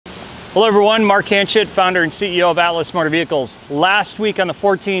Hello everyone, Mark Hanchett, founder and CEO of ATLIS Motor Vehicles. Last week on the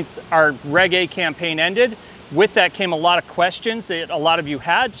 14th, our Reg A campaign ended. With that came a lot of questions that a lot of you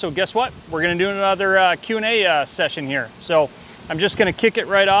had, so guess what? We're gonna do another Q&A session here. So I'm just gonna kick it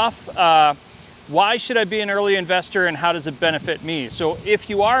right off. Why should I be an early investor and how does it benefit me? So if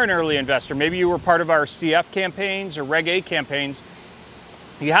you are an early investor, maybe you were part of our CF campaigns or Reg A campaigns,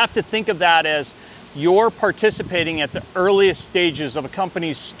 you have to think of that as you're participating at the earliest stages of a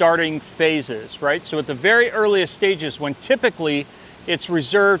company's starting phases, right? So at the very earliest stages, when typically it's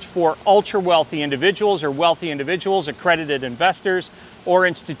reserved for ultra wealthy individuals or wealthy individuals, accredited investors, or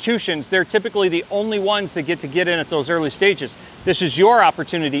institutions, they're typically the only ones that get in at those early stages. This is your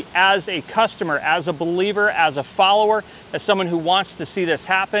opportunity as a customer, as a believer, as a follower, as someone who wants to see this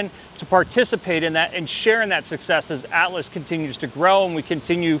happen, to participate in that and share in that success as ATLIS continues to grow and we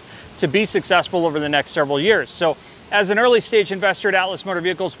continue to be successful over the next several years. So as an early stage investor at ATLIS Motor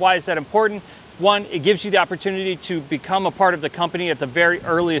Vehicles, why is that important? One, it gives you the opportunity to become a part of the company at the very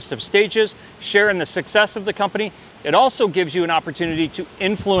earliest of stages, share in the success of the company. It also gives you an opportunity to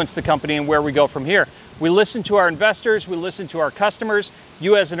influence the company and where we go from here. We listen to our investors, we listen to our customers.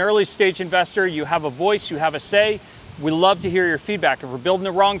 You as an early stage investor, you have a voice, you have a say. We love to hear your feedback. If we're building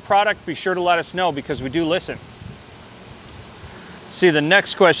the wrong product, be sure to let us know because we do listen. See the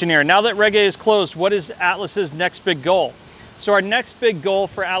next question here. Now that Reg A is closed, what is ATLIS's next big goal? So our next big goal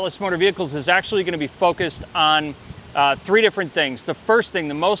for ATLIS Motor Vehicles is actually going to be focused on three different things. The first thing,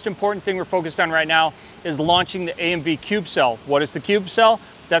 the most important thing we're focused on right now is launching the AMV Cube Cell. What is the Cube Cell?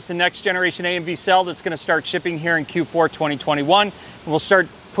 That's the next generation AMV cell that's going to start shipping here in Q4 2021. And we'll start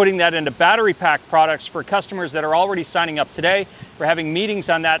putting that into battery pack products for customers that are already signing up today. We're having meetings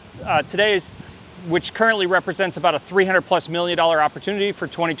on that today, which currently represents about a $300+ million opportunity for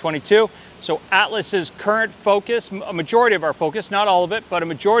 2022. So ATLIS's current focus, a majority of our focus, not all of it, but a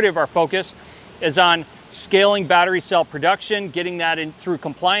majority of our focus is on scaling battery cell production, getting that in through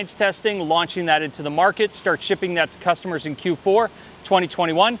compliance testing, launching that into the market, start shipping that to customers in Q4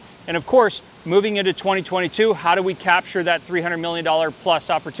 2021. And of course, moving into 2022, how do we capture that $300 million plus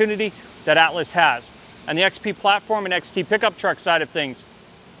opportunity that ATLIS has? On the XP platform and XT pickup truck side of things,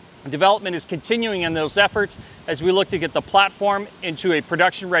 development is continuing in those efforts as we look to get the platform into a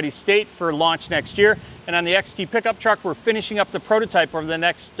production-ready state for launch next year. And on the XT pickup truck, we're finishing up the prototype over the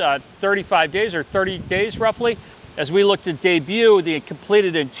next 35 days or 30 days roughly, as we look to debut the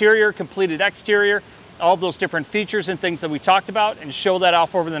completed interior, completed exterior, all those different features and things that we talked about, and show that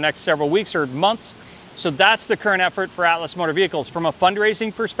off over the next several weeks or months. So that's the current effort for ATLIS Motor Vehicles. From a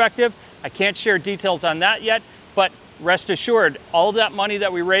fundraising perspective, I can't share details on that yet, but rest assured, all of that money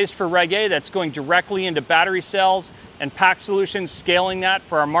that we raised for Reg A, that's going directly into battery cells and pack solutions, scaling that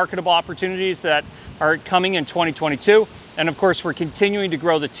for our marketable opportunities that are coming in 2022. And of course, we're continuing to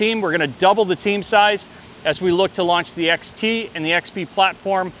grow the team. We're going to double the team size as we look to launch the XT and the XP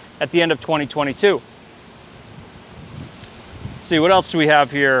platform at the end of 2022. Let's see, what else do we have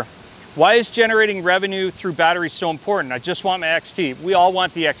here? Why is generating revenue through batteries so important? I just want my XT. We all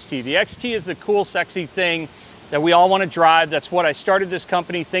want the XT. The XT is the cool, sexy thing that we all want to drive. That's what I started this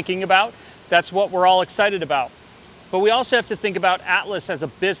company thinking about. That's what we're all excited about. But we also have to think about ATLIS as a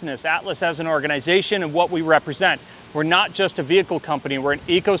business, ATLIS as an organization, and what we represent. We're not just a vehicle company, we're an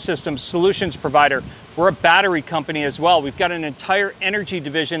ecosystem solutions provider. We're a battery company as well. We've got an entire energy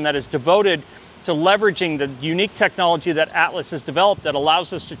division that is devoted to leveraging the unique technology that ATLIS has developed that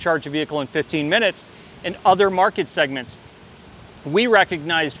allows us to charge a vehicle in 15 minutes in other market segments. We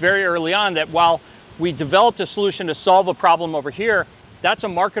recognized very early on that while we developed a solution to solve a problem over here, that's a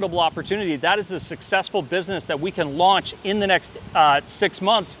marketable opportunity. That is a successful business that we can launch in the next 6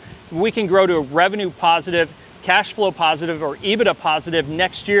 months. We can grow to a revenue positive, cash flow positive, or EBITDA positive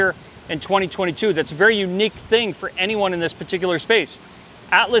next year in 2022. That's a very unique thing for anyone in this particular space.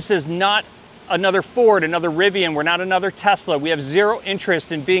 ATLIS is not another Ford, another Rivian. We're not another Tesla. We have zero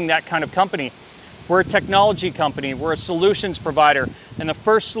interest in being that kind of company. We're a technology company, we're a solutions provider, and the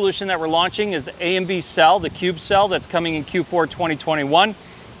first solution that we're launching is the AMV cell, the Cube Cell, that's coming in Q4 2021.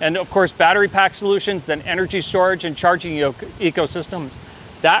 And of course, battery pack solutions, then energy storage and charging ecosystems.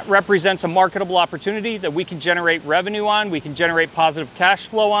 That represents a marketable opportunity that we can generate revenue on, we can generate positive cash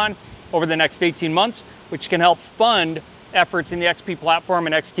flow on over the next 18 months, which can help fund efforts in the XP platform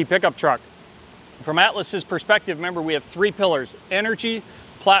and XT pickup truck. From ATLIS's perspective, remember we have three pillars: energy,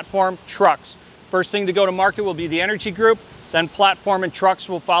 platform, trucks. First thing to go to market will be the energy group, then platform and trucks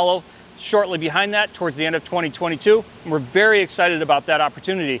will follow shortly behind that towards the end of 2022. And we're very excited about that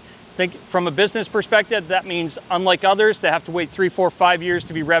opportunity. Think from a business perspective, that means unlike others that have to wait 3, 4, 5 years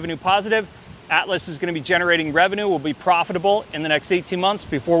to be revenue positive, ATLIS is going to be generating revenue, will be profitable in the next 18 months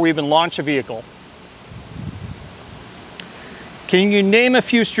before we even launch a vehicle. Can you name a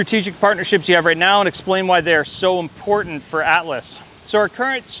few strategic partnerships you have right now and explain why they're so important for ATLIS? So our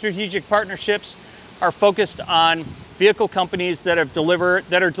current strategic partnerships are focused on vehicle companies that are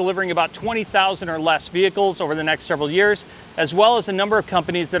delivering about 20,000 or less vehicles over the next several years, as well as a number of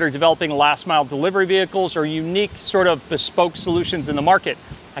companies that are developing last mile delivery vehicles or unique sort of bespoke solutions in the market.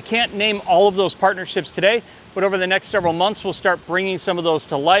 I can't name all of those partnerships today, but over the next several months, we'll start bringing some of those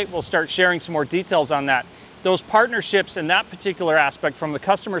to light. We'll start sharing some more details on that. Those partnerships and that particular aspect from the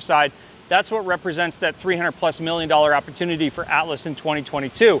customer side, that's what represents that $300+ million opportunity for ATLIS in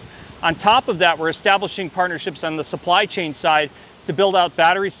 2022. On top of that, we're establishing partnerships on the supply chain side to build out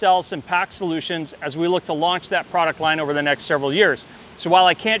battery cells and pack solutions as we look to launch that product line over the next several years. So while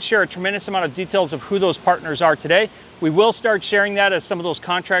I can't share a tremendous amount of details of who those partners are today, we will start sharing that as some of those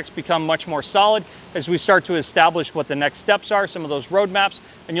contracts become much more solid, as we start to establish what the next steps are, some of those roadmaps,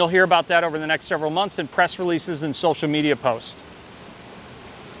 and you'll hear about that over the next several months in press releases and social media posts.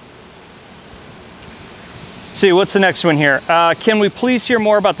 See, what's the next one here? Can we please hear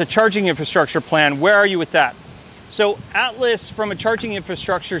more about the charging infrastructure plan? Where are you with that? So ATLIS, from a charging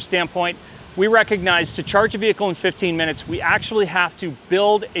infrastructure standpoint, we recognize to charge a vehicle in 15 minutes, we actually have to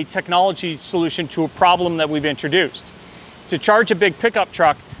build a technology solution to a problem that we've introduced. To charge a big pickup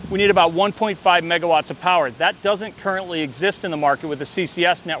truck, we need about 1.5 megawatts of power. That doesn't currently exist in the market with the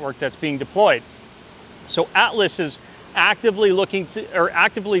CCS network that's being deployed. So ATLIS is actively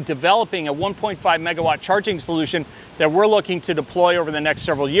developing a 1.5 megawatt charging solution that we're looking to deploy over the next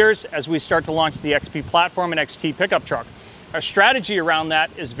several years as we start to launch the XP platform and XT pickup truck. Our strategy around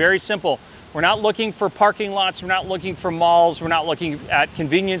that is very simple. We're not looking for parking lots, we're not looking for malls, we're not looking at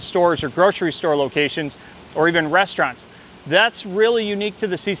convenience stores or grocery store locations or even restaurants. That's really unique to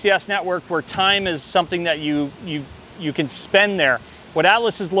the CCS network, where time is something that you can spend there. What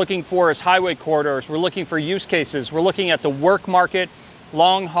ATLIS is looking for is highway corridors. We're looking for use cases. We're looking at the work market,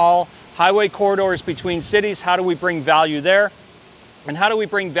 long haul, highway corridors between cities. How do we bring value there? And how do we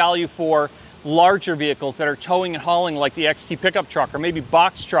bring value for larger vehicles that are towing and hauling, like the XT pickup truck, or maybe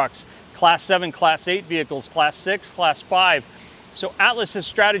box trucks, class 7, class 8 vehicles, class 6, class 5. So ATLIS's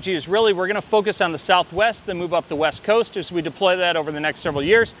strategy is really, we're gonna focus on the Southwest, then move up the West Coast as we deploy that over the next several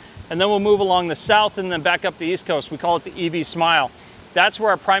years. And then we'll move along the South and then back up the East Coast. We call it the EV Smile. That's where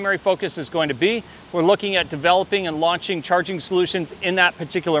our primary focus is going to be. We're looking at developing and launching charging solutions in that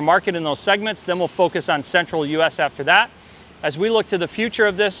particular market, in those segments. Then we'll focus on central US after that. As we look to the future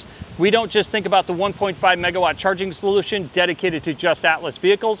of this, we don't just think about the 1.5 megawatt charging solution dedicated to just ATLIS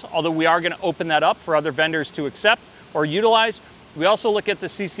vehicles, although we are going to open that up for other vendors to accept or utilize. We also look at the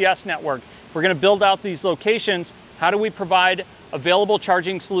CCS network. If we're going to build out these locations, how do we provide available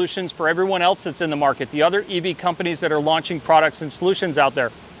charging solutions for everyone else that's in the market, the other EV companies that are launching products and solutions out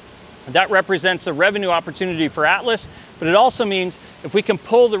there? That represents a revenue opportunity for ATLIS, but it also means if we can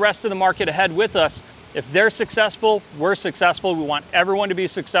pull the rest of the market ahead with us, if they're successful, we're successful. We want everyone to be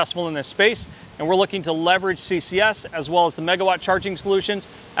successful in this space, and we're looking to leverage CCS as well as the megawatt charging solutions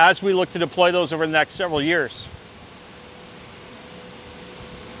as we look to deploy those over the next several years.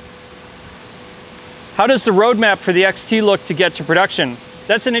 How does the roadmap for the XT look to get to production?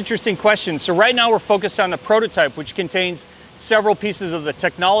 That's an interesting question. So right now we're focused on the prototype, which contains several pieces of the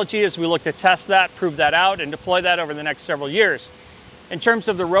technology as we look to test that, prove that out, and deploy that over the next several years. In terms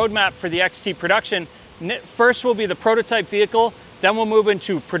of the roadmap for the XT production, first will be the prototype vehicle, then we'll move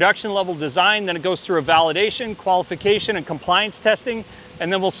into production level design, then it goes through a validation, qualification, and compliance testing,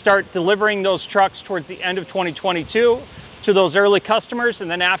 and then we'll start delivering those trucks towards the end of 2022 to those early customers, and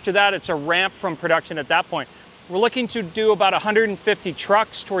then after that, it's a ramp from production at that point. We're looking to do about 150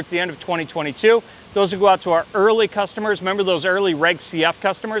 trucks towards the end of 2022. Those will go out to our early customers. Remember those early Reg CF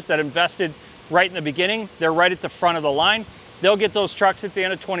customers that invested right in the beginning? They're right at the front of the line. They'll get those trucks at the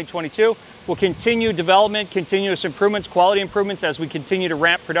end of 2022. We'll continue development, continuous improvements, quality improvements as we continue to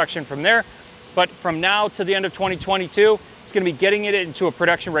ramp production from there. But from now to the end of 2022, it's going to be getting it into a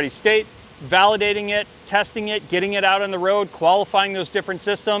production ready state, validating it, testing it, getting it out on the road, qualifying those different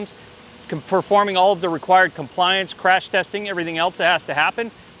systems, performing all of the required compliance, crash testing, everything else that has to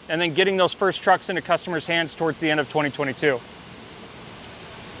happen, and then getting those first trucks into customers' hands towards the end of 2022.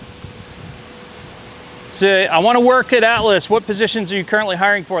 So I want to work at ATLIS. What positions are you currently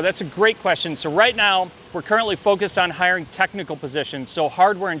hiring for? That's a great question. So right now, we're currently focused on hiring technical positions. So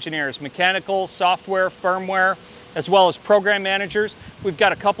hardware engineers, mechanical, software, firmware, as well as program managers. We've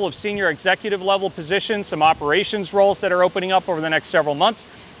got a couple of senior executive level positions, some operations roles that are opening up over the next several months.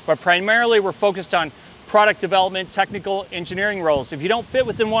 But primarily we're focused on product development, technical engineering roles. If you don't fit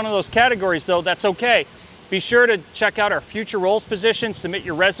within one of those categories though, that's okay. Be sure to check out our future roles position, submit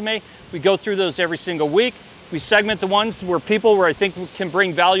your resume. We go through those every single week. We segment the ones where I think we can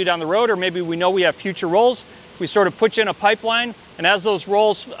bring value down the road, or maybe we know we have future roles. We sort of put you in a pipeline, and as those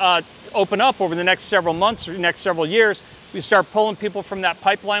roles open up over the next several months or next several years, we start pulling people from that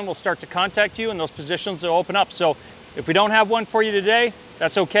pipeline. We'll start to contact you, and those positions will open up. So if we don't have one for you today,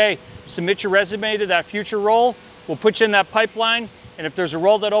 that's okay. Submit your resume to that future role. We'll put you in that pipeline, and if there's a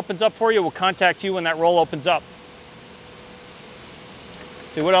role that opens up for you, we'll contact you when that role opens up.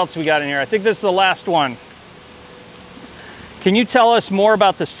 Let's see what else we got in here. I think this is the last one. Can you tell us more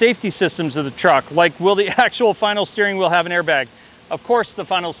about the safety systems of the truck? Like, will the actual final steering wheel have an airbag? Of course the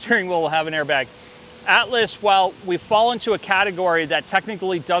final steering wheel will have an airbag. ATLIS, while we fall into a category that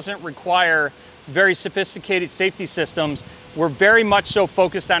technically doesn't require very sophisticated safety systems, we're very much so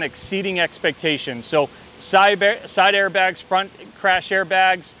focused on exceeding expectations. So side airbags, front crash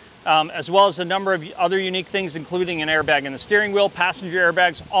airbags, as well as a number of other unique things, including an airbag in the steering wheel, passenger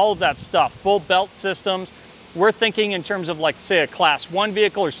airbags, all of that stuff, full belt systems. We're thinking in terms of, like, say, a class 1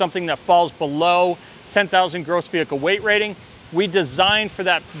 vehicle or something that falls below 10,000 gross vehicle weight rating. We designed for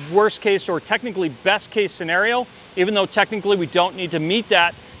that worst case or technically best case scenario, even though technically we don't need to meet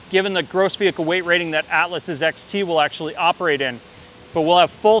that given the gross vehicle weight rating that ATLIS's XT will actually operate in. But we'll have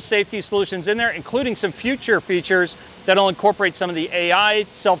full safety solutions in there, including some future features that'll incorporate some of the AI,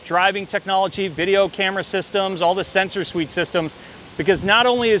 self-driving technology, video camera systems, all the sensor suite systems, because not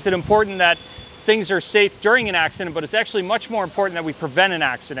only is it important that things are safe during an accident, but it's actually much more important that we prevent an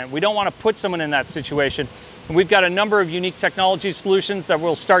accident. We don't want to put someone in that situation. And we've got a number of unique technology solutions that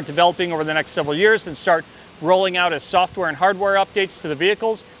we'll start developing over the next several years and start rolling out as software and hardware updates to the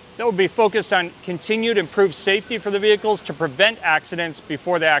vehicles that will be focused on continued improved safety for the vehicles to prevent accidents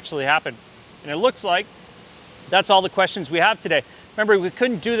before they actually happen. And it looks like that's all the questions we have today. Remember, we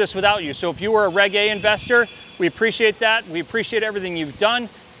couldn't do this without you. So if you were a Reg A investor, we appreciate that. We appreciate everything you've done.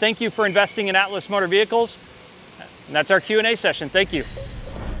 Thank you for investing in ATLIS Motor Vehicles. And that's our Q&A session. Thank you.